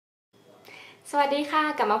สวัสดีค่ะ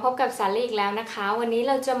กลับมาพบกับสาลี่อีกแล้วนะคะวันนี้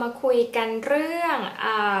เราจะมาคุยกันเรื่อง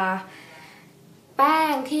แป้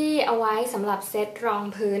งที่เอาไว้สำหรับเซตรอง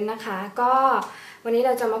พื้นนะคะก็วันนี้เ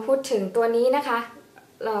ราจะมาพูดถึงตัวนี้นะคะ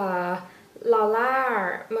Lola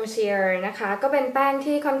Mercier นะคะก็เป็นแป้ง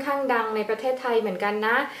ที่ค่อนข้างดังในประเทศไทยเหมือนกันน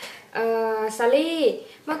ะซาลี่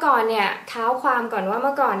เมื่อก่อนเนี่ยเท้าความก่อนว่าเ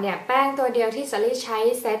มื่อก่อนเนี่ยแป้งตัวเดียวที่ซาลี่ใช้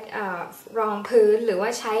เซตรองพื้นหรือว่า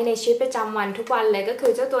ใช้ในชีวิตประจำวันทุกวันเลยก็คื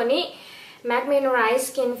อเจ้าตัวนี้Mineralize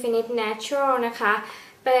Skinfinish Natural นะคะ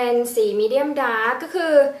เป็นสี Medium Dark ก็คื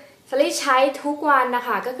อซาลี่ใช้ทุกวันนะค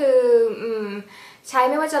ะก็คือใช้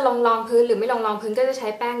ไม่ว่าจะลงรองพื้นหรือไม่ลงรองพื้นก็จะใช้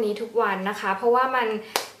แป้งนี้ทุกวันนะคะเพราะว่ามัน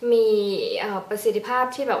มีประสิทธิภาพ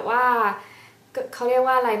ที่แบบว่าเขาเรียก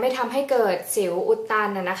ว่าอะไรไม่ทำให้เกิดสิวอุดตัน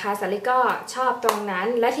นะคะซาลี่ก็ชอบตรงนั้น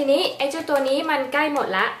และทีนี้ไอ้เจ้าตัวนี้มันใกล้หมด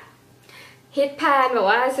ละฮิตแพนแบบ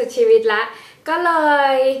ว่าสุดชีวิตละก็เล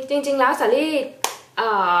ยจริงๆแล้วซาลี่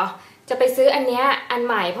จะไปซื้ออันเนี้ยอันใ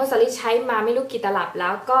หม่เพราะซาลี่ใช้มาไม่รู้กี่ตลับแล้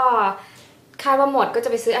วก็คาดว่าหมดก็จะ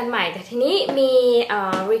ไปซื้ออันใหม่แต่ทีนี้มี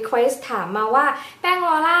request ถามมาว่าแป้งล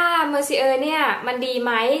อร่าเมอร์ซิเออร์เนี่ยมันดีไห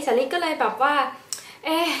มซาลี่ก็เลยแบบว่า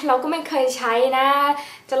เราก็ไม่เคยใช้นะ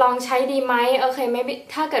จะลองใช้ดีไหมโอเคไม่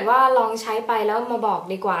ถ้าเกิดว่าลองใช้ไปแล้วมาบอก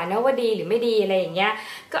ดีกว่านะว่าดีหรือไม่ดีอะไรอย่างเงี้ย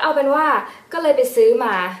ก็เอาเป็นว่าก็เลยไปซื้อม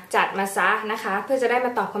าจัดมาซะนะคะเพื่อจะได้ม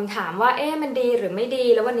าตอบคำถามว่ามันดีหรือไม่ดี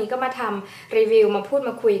แล้ววันนี้ก็มาทำรีวิวมาพูด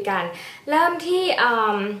มาคุยกันเริ่มที่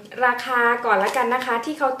ราคาก่อนละกันนะคะ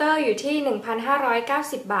ที่เคาน์เตอร์อยู่ที่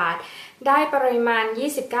 1,590 บาทได้ปริมาณ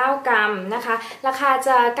29 กรัมนะคะราคาจ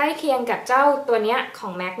ะใกล้เคียงกับเจ้าตัวเนี้ยข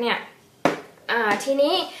องแม็กเนี่ยที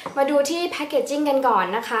นี้มาดูที่แพคเกจจิ้งกันก่อน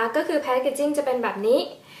นะคะก็คือแพคเกจจิ้งจะเป็นแบบนี้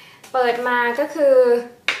เปิดมาก็คือ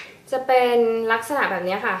จะเป็นลักษณะแบบ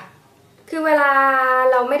นี้ค่ะคือเวลา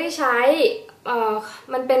เราไม่ได้ใช้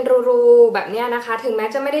มันเป็นรูๆแบบนี้นะคะถึงแม้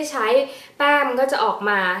จะไม่ได้ใช้แป้งมันก็จะออก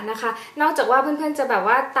มานะคะนอกจากว่าเพื่อนๆจะแบบ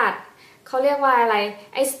ว่าตัดเขาเรียกว่าอะไร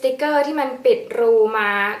ไอ้สติกเกอร์ที่มันปิดรูมา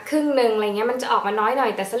ครึ่งหนึ่งอะไรเงี้ยมันจะออกมาน้อยหน่อ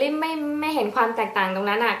ยแต่สลิมไม่เห็นความแตกต่างตรง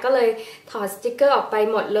นั้นอ่ะก็เลยถอดสติกเกอร์ออกไป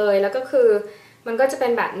หมดเลยแล้วก็คือมันก็จะเป็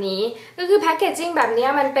นแบบนี้ก็คือแพคเกจจิ้งแบบนี้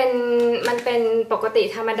มันเป็นปกติ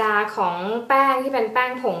ธรรมดาของแป้งที่เป็นแป้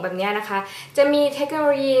งผงแบบนี้นะคะจะมีเทคโนโล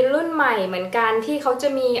ยีรุ่นใหม่เหมือนกันที่เขาจะ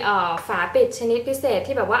มีฝาปิดชนิดพิเศษ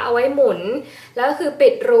ที่แบบว่าเอาไว้หมุนแล้วก็คือปิ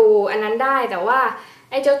ดรูอันนั้นได้แต่ว่า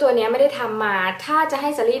ไอ้เจ้าตัวนี้ไม่ได้ทำมาถ้าจะให้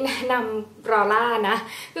ซาลี่แนะนำรอล่านะ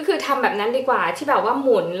ก็คือทำแบบนั้นดีกว่าที่แบบว่าห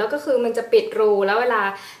มุนแล้วก็คือมันจะปิดรูแล้วเวลา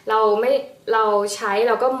เราใช้เ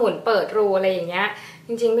ราก็หมุนเปิดรูอะไรอย่างเงี้ยจ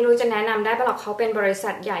ริงๆไม่รู้จะแนะนำได้ป่ะหรอกเขาเป็นบริษั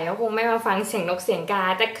ทใหญ่เขาคงไม่มาฟังเสียงนกเสียงกา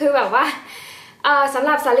แต่คือแบบว่าสำห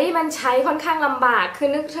รับซาลี่มันใช้ค่อนข้างลำบากคือ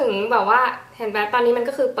นึกถึงแบบว่าเห็นไหมตอนนี้มัน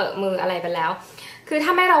ก็คือเปิดมืออะไรไปแล้วคือถ้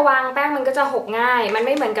าไม่ระวังแป้งมันก็จะหกง่ายมันไ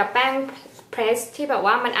ม่เหมือนกับแป้งเพรสที่แบบ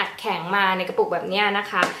ว่ามันอัดแข็งมาในกระปุกแบบนี้นะ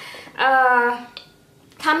คะ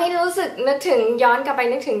ทำให้รู้สึกนึกถึงย้อนกลับไป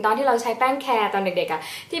นึกถึงตอนที่เราใช้แป้งแคร์ตอนเด็กๆอะ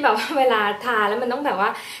ที่แบบว่าเวลาทาแล้วมันต้องแบบว่า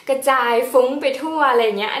กระจายฟุ้งไปทั่วอะไร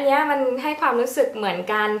เงี้ยอันนี้มันให้ความรู้สึกเหมือน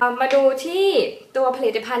กันมาดูที่ตัวผ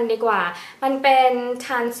ลิตภัณฑ์ดีกว่ามันเป็น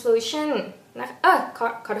translucent นะ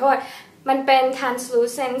ขอโทษมันเป็น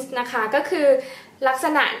translucent นะคะก็คือลักษ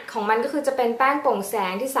ณะของมันก็คือจะเป็นแป้งโปร่งแส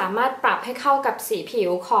งที่สามารถปรับให้เข้ากับสีผิ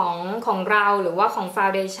วของเราหรือว่าของฟา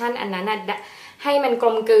วเดชั่นอันนั้นให้มันกล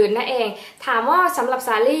มกลืนนั่นเองถามว่าสำหรับซ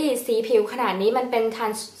าลี่สีผิวขนาดนี้มันเป็น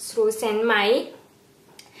translucent ไหม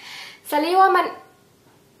ซาลี่ว่ามัน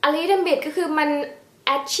a little bit ก็คือมัน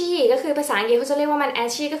ashy ก็คือภาษาอังกฤษเขาจะเรียกว่ามัน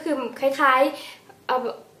ashy ก็คือคล้าย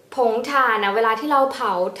ๆผงถ่านนะเวลาที่เราเผ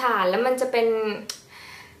าถ่านแล้วมันจะเป็น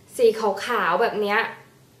สีขาวๆแบบเนี้ย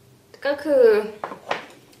ก็คือ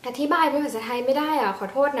อธิบายเป็นภาษาไทยไม่ได้อะขอ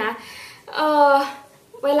โทษนะ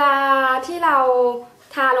เวลาที่เรา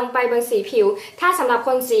ทาลงไปบนสีผิวถ้าสำหรับค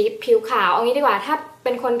นสีผิวขาวเอางี้ดีกว่าถ้าเ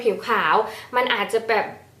ป็นคนผิวขาวมันอาจจะแบบ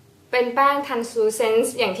เป็นแป้ง translucent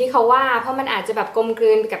อย่างที่เขาว่าเพราะมันอาจจะแบบกลมก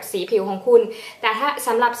ลืนกับสีผิวของคุณแต่ถ้าส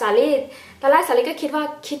ำหรับซาลี่ตอนแรกซาลี่ก็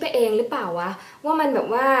คิดไปเองหรือเปล่าวะว่ามันแบบ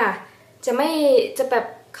ว่าจะแบบ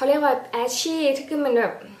เขาเรียกว่า ashy ที่คือมันแบ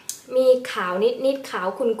บมีขาวนิดขาว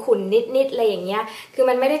ขุ่นนิดอะไรอย่างเงี้ยคือ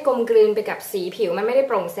มันไม่ได้กลมกลืนไปกับสีผิวมันไม่ได้โ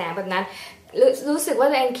ปร่งแสงแบบนั้นรู้สึกว่า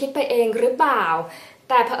ตัวเองคิดไปเองหรือเปล่า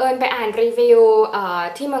แต่เผอิญไปอ่านรีวิว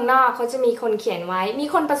ที่เมืองนอกเขาจะมีคนเขียนไว้มี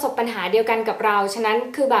คนประสบปัญหาเดียวกันกับเราฉะนั้น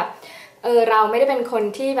คือแบบเราไม่ได้เป็นคน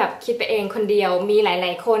ที่แบบคิดไปเองคนเดียวมีหล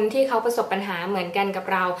ายๆคนที่เขาประสบปัญหาเหมือนกันกับ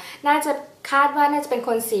เราน่าจะคาดว่าน่าจะเป็นค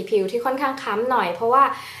นสีผิวที่ค่อนข้างค้ำหน่อยเพราะว่า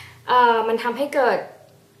มันทำให้เกิด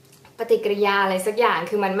ปฏิกิริยาอะไรสักอย่าง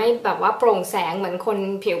คือมันไม่แบบว่าโปร่งแสงเหมือนคน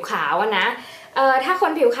ผิวขาวนะถ้าค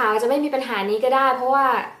นผิวขาวจะไม่มีปัญหานี้ก็ได้เพราะว่า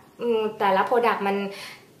แต่ละโปรดักต์มัน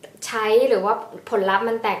ใช้หรือว่าผลลัพธ์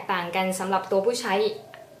มันแตกต่างกันสำหรับตัวผู้ใช้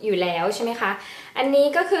อยู่แล้วใช่ไหมคะอันนี้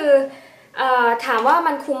ก็คือถามว่า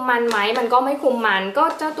มันคุมมันไหมมันก็ไม่คุมมันก็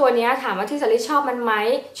เจ้าตัวนี้ถามว่าที่สลิดชอบมันไหม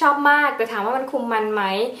ชอบมากแต่ถามว่ามันคุมมันไหม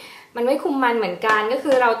มันไม่คุมมันเหมือนกันก็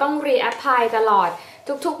คือเราต้องรีแอพพลายตลอด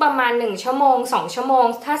ทุกๆประมาณ1ชั่วโมง2ชั่วโมง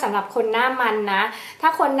ถ้าสำหรับคนหน้ามันนะถ้า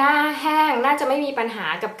คนหน้าแห้งน่าจะไม่มีปัญหา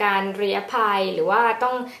กับการรีแอพพลายหรือว่าต้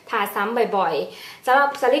องทาซ้ำบ่อยๆสำหรับ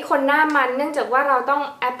สลิดคนหน้ามันเนื่องจากว่าเราต้อง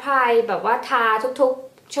แอพพลายแบบว่าทาทุก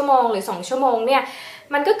ๆชั่วโมงหรือ2ชั่วโมงเนี่ย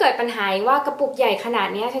มันก็เกิดปัญหาว่ากระปุกใหญ่ขนาด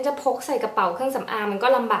นี้ฉันจะพกใส่กระเป๋าเครื่องสำอางมันก็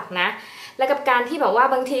ลำบากนะและกับการที่แบบว่า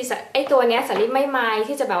บางทีไอ้ตัวเนี้ยสลิดไม่ไมล์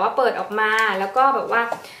ที่จะแบบว่าเปิดออกมาแล้วก็แบบว่า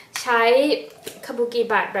ใช้คาบุกิ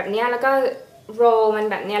บัตแบบเนี้ยแล้วก็โรมัน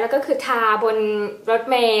แบบเนี้ยแล้วก็คือทาบนรถ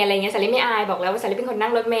เมล์อะไรเงี้ยสลิดไม่อายบอกแล้วว่าสลิดเป็นคนนั่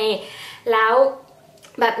งรถเมล์แล้ว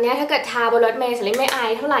แบบเนี้ยถ้าเกิดทาบนรถเมล์สลิดไม่อาย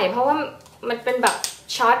เท่าไหร่เพราะว่ามันเป็นแบบ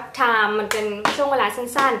ช็อตไทม์มันเป็นช่วงเวลา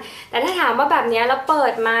สั้นๆแต่ถ้าถามว่าแบบนี้แล้วเปิ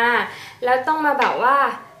ดมาแล้วต้องมาแบบว่า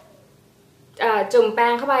จุ่มแป้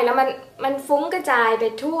งเข้าไปแล้วมันฟุ้งกระจายไป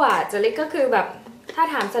ทั่วสลิดก็คือแบบถ้า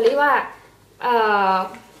ถามสลิดว่า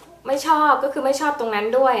ไม่ชอบก็คือไม่ชอบตรงนั้น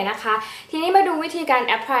ด้วยนะคะทีนี้มาดูวิธีการ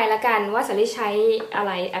แอพพลายละกันว่าสลิดใช้อะไ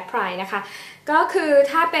รแอพพลายนะคะก็คือ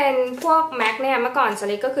ถ้าเป็นพวกแม็กเนี่ยเมื่อก่อนส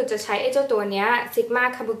ลิดก็คือจะใช้ไอ้เจ้าตัวเนี้ยซิกมา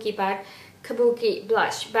คาบุกิบัตคาบุกิบลั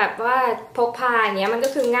ชแบบว่าพกพาอย่างเงี้ยมันก็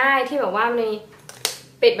คือง่ายที่แบบว่าใน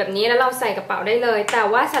ปิดแบบนี้แล้วเราใส่กระเป๋าได้เลยแต่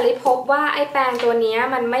ว่าสลิดพบว่าไอ้แปรงตัวนี้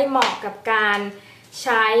มันไม่เหมาะกับการใ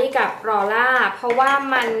ช้กับรอล่าเพราะว่า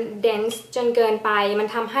มันเดนส์จนเกินไปมัน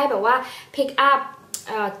ทำให้แบบว่าพิกอัพ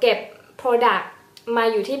เก็บ Product มา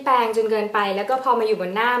อยู่ที่แปรงจนเกินไปแล้วก็พอมาอยู่บ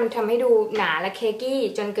นหน้ามันทำให้ดูหนาและเคกี้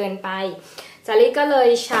จนเกินไปสลิดก็เลย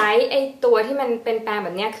ใช้ไอ้ตัวที่มันเป็นแปรงแบ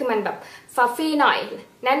บนี้คือมันแบบฟัฟฟี่หน่อย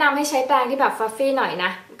แนะนำให้ใช้แปรงที่แบบฟัฟฟี่หน่อยน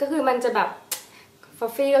ะก็คือมันจะแบบฟั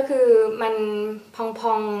ฟฟี่ก็คือมันพ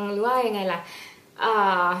องๆหรือว่ายังไงล่ะ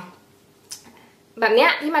แบบเนี้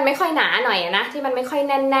ยที่มันไม่ค่อยหนาหน่อยนะที่มันไม่ค่อย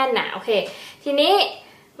แน่นๆน่ะโอเคทีนี้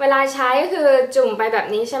เวลาใช้ก็คือจุ่มไปแบบ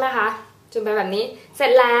นี้ใช่ไหมคะจุ่มไปแบบนี้เสร็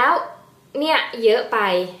จแล้วเนี่ยเยอะไป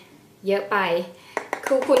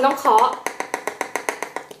คือคุณต้องเคาะ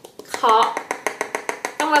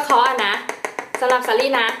ต้องมาเคาะนะสำหรับสลิ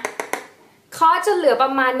ดนะเคาะจนเหลือปร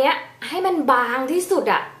ะมาณเนี้ยให้มันบางที่สุด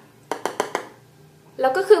อะแล้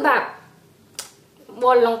วก็คือแบบว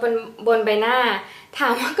นลงเป็นบนใบหน้าถา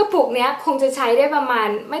มว่ากระปุกเนี้ยคงจะใช้ได้ประมาณ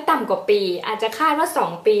ไม่ต่ำกว่าปีอาจจะคาดว่า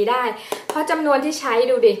2 ปีได้เพราะจำนวนที่ใช้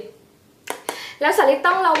ดูดิแล้วสลิด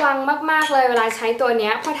ต้องระวังมากๆเลยเวลาใช้ตัวเนี้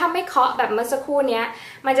ยเพราะถ้าไม่เคาะแบบเมื่อสักครู่เนี้ย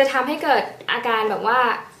มันจะทำให้เกิดอาการแบบว่า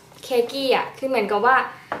เคกี้อ่ะคือเหมือนกับว่า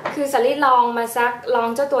คือสลิดลอง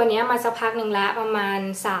เจ้าตัวนี้มาสักพักหนึ่งละประมาณ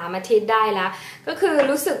3 อาทิตย์ได้ละก็คือ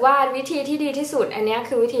รู้สึกว่าวิธีที่ดีที่สุดอันนี้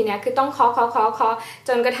คือวิธีนี้คือต้องเคาะจ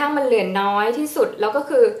นกระทั่งมันเหลือน้อยที่สุดแล้วก็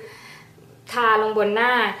คือทาลงบนหน้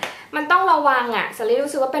ามันต้องระวังอ่ะสลิด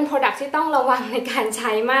รู้สึกว่าเป็น Product ที่ต้องระวังในการใ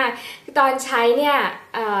ช้มากคือตอนใช้เนี่ย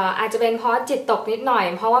อาจจะเป็นเพราะจิตตกนิดหน่อย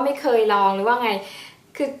เพราะว่าไม่เคยลองหรือว่าไง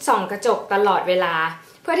คือส่องกระจกตลอดเวลา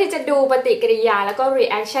เพื่อที่จะดูปฏิกิริยาแล้วก็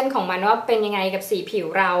reaction ของมันว่าเป็นยังไงกับสีผิว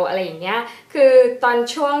เราอะไรอย่างเงี้ยคือตอน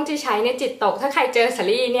ช่วงที่ใช้เนี่ยจิตตกถ้าใครเจอส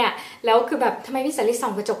ลิดเนี่ยแล้วคือแบบทำไมพี่สลิดส่อ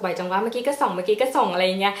งกระจกบ่อยจังวะเมื่อกี้ก็ส่องอะไร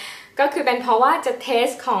อย่างเงี้ยก็คือเป็นเพราะว่าจะเทส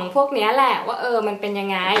ของพวกนี้แหละว่ามันเป็นยัง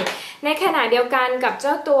ไงในขณะเดียวกันกับเ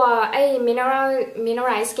จ้าตัวไอ้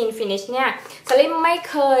Mineralize Skinfinish เนี่ยสลิดไม่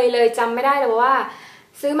เคยเลยจำไม่ได้เลยว่า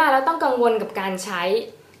ซื้อมาแล้วต้องกังวลกับการใช้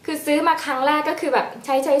คือซื้อมาครั้งแรกก็คือแบบใ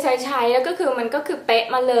ช้แล้วก็คือมันก็คือเป๊ะ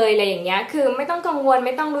มาเลยอะไรอย่างเงี้ยคือไม่ต้องกังวลไ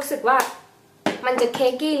ม่ต้องรู้สึกว่ามันจะเค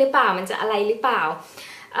กี้หรือเปล่ามันจะอะไรหรือเปล่า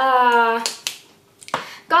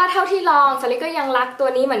ก็เท่าที่ลองสลิดก็ยังรักตัว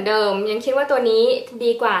นี้เหมือนเดิมยังคิดว่าตัวนี้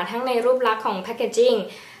ดีกว่าทั้งในรูปลักษณ์ของแพคเกจิ้ง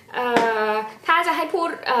ถ้าจะให้พูด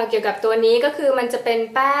เกี่ยวกับตัวนี้ก็คือมันจะเป็น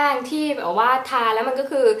แป้งที่แบบว่าทาแล้วมันก็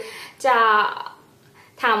คือจะ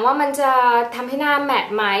ถามว่ามันจะทำให้หน้าแมต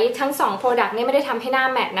ต์ไหมทั้ง2 Product นี่ไม่ได้ทำให้หน้า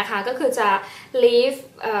แมตต์นะคะก็คือจะ leave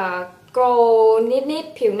glow นิด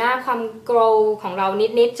ผิวหน้าความ glow ของเรา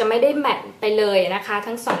นิดจะไม่ได้แมตต์ไปเลยนะคะ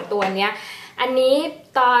ทั้ง2 ตัวเนี้ยอันนี้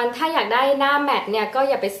ถ้าอยากได้หน้าแมตต์เนี่ยก็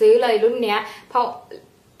อย่าไปซื้อเลยรุ่นเนี้ยเพ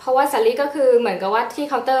ราะว่าสลิดก็คือเหมือนกับว่าที่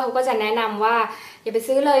เคาน์เตอร์เขาก็จะแนะนำว่าอย่าไป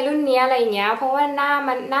ซื้อเลยรุ่นนี้อะไรอย่างเงี้ยเพราะว่าหน้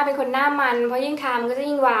าเป็นคนหน้ามันเพราะยิ่งทำก็จะ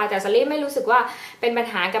ยิ่งวาวแต่สลิดไม่รู้สึกว่าเป็นปัญ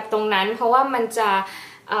หากับตรงนั้นเพราะว่ามันจะ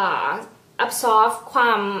absorb คว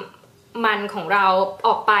ามมันของเราอ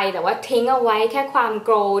อกไปแต่ว่าทิ้งเอาไว้แค่ความโก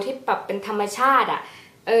ลว์ที่แบบเป็นธรรมชาติอ่ะ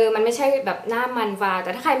มันไม่ใช่แบบหน้ามันวาวแ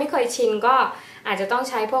ต่ถ้าใครไม่เคยชินก็อาจจะต้อง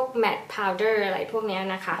ใช้พวก matte powder อะไรพวกนี้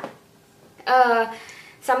นะคะ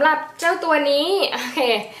สำหรับเจ้าตัวนี้โอเค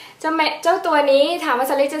เจ้าตัวนี้ถามว่า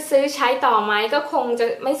ซารี่จะซื้อใช้ต่อไหมก็คงจะ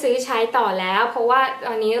ไม่ซื้อใช้ต่อแล้วเพราะว่าต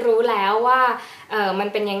อนนี้รู้แล้วว่ามัน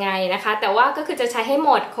เป็นยังไงนะคะแต่ว่าก็คือจะใช้ให้ห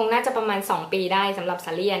มดคงน่าจะประมาณ2 ปีได้สำหรับซ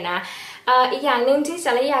ารี่นะอีกอย่างหนึ่งที่ซ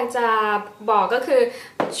ารี่อยากจะบอกก็คือ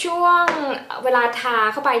ช่วงเวลาทา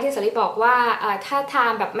เข้าไปที่ซารี่บอกว่าถ้าทา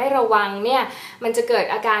แบบไม่ระวังเนี่ยมันจะเกิด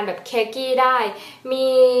อาการแบบเคกี้ได้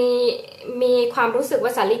มีความรู้สึกว่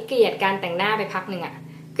าซารี่เกลียดการแต่งหน้าไปพักหนึ่งอะ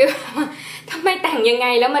คือทำไมแต่งยังไง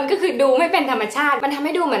แล้วมันก็คือดูไม่เป็นธรรมชาติมันทำใ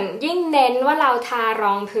ห้ดูเหมือนยิ่งเน้นว่าเราทาร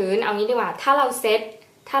องพื้นเอางี้ดีกว่าถ้าเรา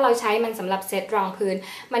ใช้มันสำหรับเซตรองพื้น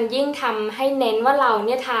มันยิ่งทำให้เน้นว่าเราเ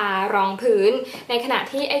นี่ยทารองพื้นในขณะ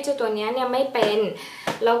ที่ไอ้เจ้าตัวนี้เนี่ยไม่เป็น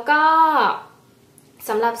แล้วก็ส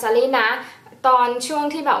ำหรับซารี่นะตอนช่วง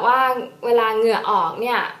ที่แบบว่าเวลาเหงื่อออกเ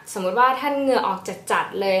นี่ยสมมติว่าท่านเหงื่อออกจัด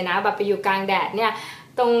ๆเลยนะแบบไปอยู่กลางแดดเนี่ย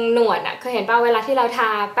ตรงหนวดอ่ะเคยเห็นป่ะเวลาที่เราท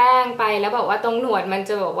าแป้งไปแล้วแบบว่าตรงหนวดมันจ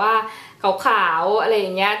ะแบบว่าขาวๆอะไรอย่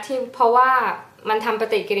างเงี้ยที่เพราะว่ามันทำป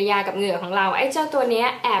ฏิกิริยากับเหงื่อของเราไอ้เจ้าตัวนี้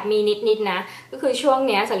แอบมีนิดๆนะก็คือช่วง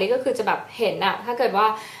เนี้ยสาลีก็คือจะแบบเห็นอะถ้าเกิดว่า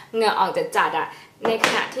เหงื่อออกจัดๆอะในข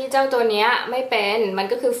ณะที่เจ้าตัวเนี้ยไม่เป็นมัน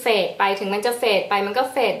ก็คือเฟดไปถึงมันจะเฟดไปมันก็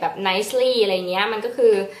เฟดแบบ nicely อะไรเงี้ยมันก็คื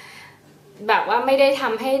อแบบว่าไม่ได้ท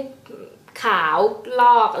ำให้ขาวล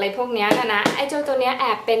อกอะไรพวกนี้นะไอ้เจ้าตัวเนี้ยแอ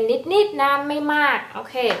บเป็นนิดๆนะไม่มากโอ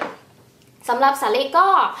เคสำหรับสาลีก็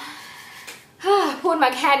พูดมา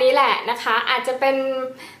แค่นี้แหละนะคะอาจจะเป็น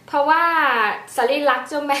เพราะว่าซารี่รัก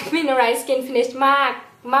เจ้า Mineralize Skinfinish ม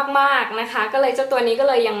ากนะคะก็เลยเจ้าตัวนี้ก็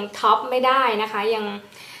เลยยังท็อปไม่ได้นะคะยัง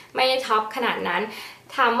ไม่ท็อปขนาดนั้น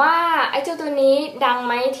ถามว่าไอ้เจ้าตัวนี้ดังไ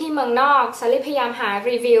หมที่เมืองนอกซารี่พยายามหา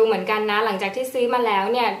รีวิวเหมือนกันนะหลังจากที่ซื้อมาแล้ว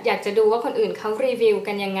เนี่ยอยากจะดูว่าคนอื่นเขารีวิว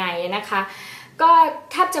กันยังไงนะคะก็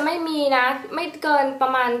แทบจะไม่มีนะไม่เกินปร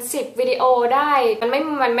ะมาณ10วิดีโอได้มัน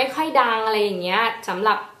ไม่ค่อยดังอะไรอย่างเงี้ยสำห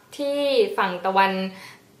รับที่ฝั่งตะวัน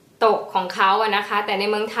ตกของเขาอะนะคะแต่ใน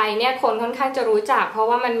เมืองไทยเนี่ยคนค่อนข้างจะรู้จักเพราะ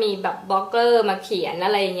ว่ามันมีแบบบล็อกเกอร์มาเขียนอ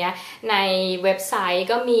ะไรอย่างเงี้ยในเว็บไซต์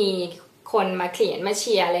ก็มีคนมาเขียนมาเ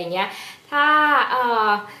ชียร์อะไรเงี้ยถ้า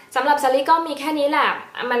สำหรับซารี่ก็มีแค่นี้แหละ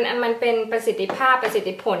มันเป็นประสิท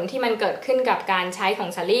ธิผลที่มันเกิดขึ้นกับการใช้ของ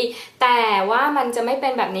ซารี่แต่ว่ามันจะไม่เป็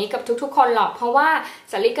นแบบนี้กับทุกๆคนหรอกเพราะว่า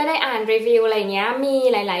ซารี่ก็ได้อ่านรีวิวอะไรเงี้ยมี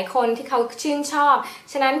หลายๆคนที่เขาชื่นชอบ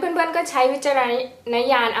ฉะนั้นเพื่อนๆก็ใช้วิจารณ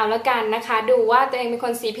ญาณเอาละกันนะคะดูว่าตัวเองเป็นค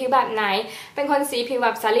นสีผิวแบบไหนเป็นคนสีผิวแบ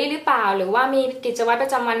บซารี่หรือเปล่าหรือว่ามีกิจวัตรปร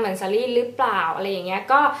ะจำวันเหมือนซารี่หรือเปล่าอะไรอย่างเงี้ย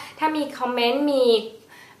ก็ถ้ามีคอมเมนต์มี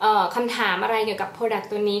คำถามอะไรเกี่ยวกับ Product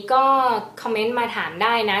ตัวนี้ก็คอมเมนต์มาถามไ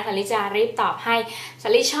ด้นะสาริจะรีบตอบให้สา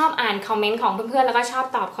ริชอบอ่านคอมเมนต์ของเพื่อนๆแล้วก็ชอบ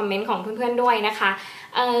ตอบคอมเมนต์ของเพื่อนๆด้วยนะคะ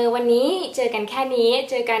วันนี้เจอกันแค่นี้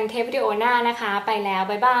เจอกันเทปวิดีโอหน้านะคะไปแล้ว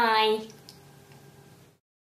บ๊ายบาย